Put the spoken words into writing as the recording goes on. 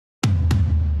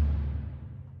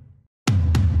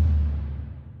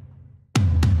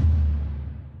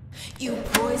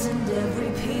poisoned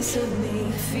every piece of me,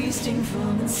 feasting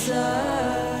from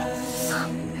inside.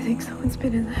 I think someone's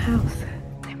been in the house.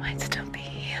 They might still be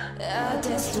here. At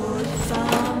that store, you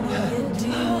found me a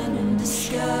demon in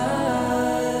disguise.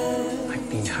 I've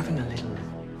been having a little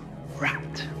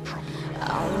rat problem.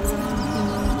 I'll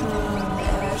run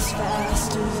as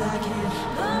fast as I can,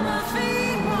 but my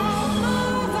feet won't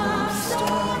move. I'm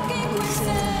stuck in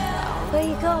quicksand. Where are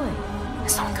you going?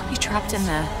 Someone could be trapped in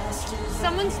there.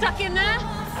 Someone stuck in there?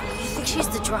 You think she's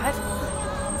the driver?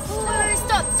 Oh,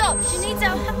 stop! She needs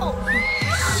our help.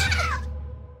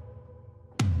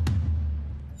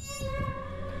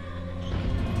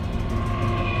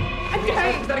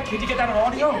 Hey, is that a kid? You get that on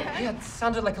audio? Yeah, it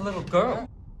sounded like a little girl.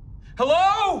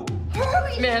 Hello?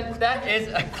 Hurry! Man, that is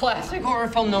a classic horror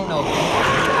film no-no.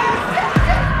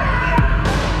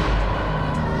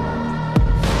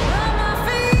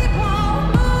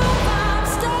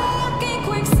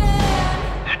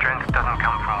 Strength doesn't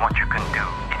come from what you can do.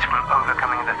 It's from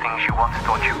overcoming the things you once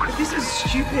thought you could. This is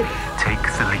stupid. Take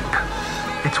the leap.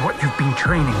 It's what you've been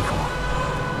training for.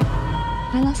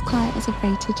 My last client was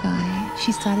afraid to die.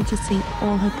 She started to see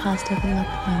all her past ever loved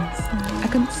ones. I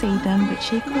couldn't see them, but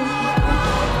she could.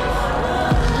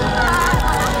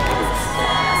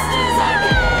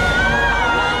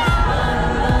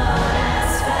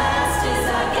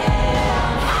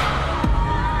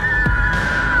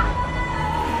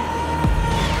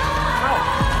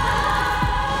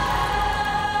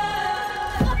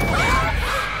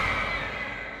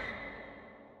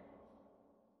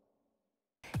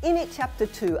 In it, Chapter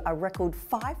 2, a record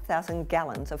 5,000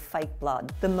 gallons of fake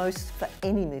blood, the most for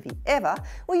any movie ever,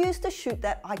 were used to shoot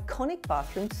that iconic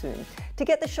bathroom scene. To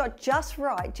get the shot just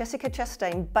right, Jessica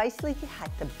Chastain basically had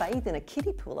to bathe in a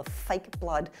kiddie pool of fake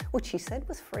blood, which she said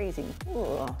was freezing.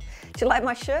 Ugh. If you like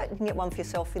my shirt, you can get one for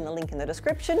yourself in the link in the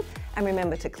description. And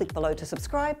remember to click below to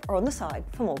subscribe or on the side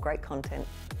for more great content.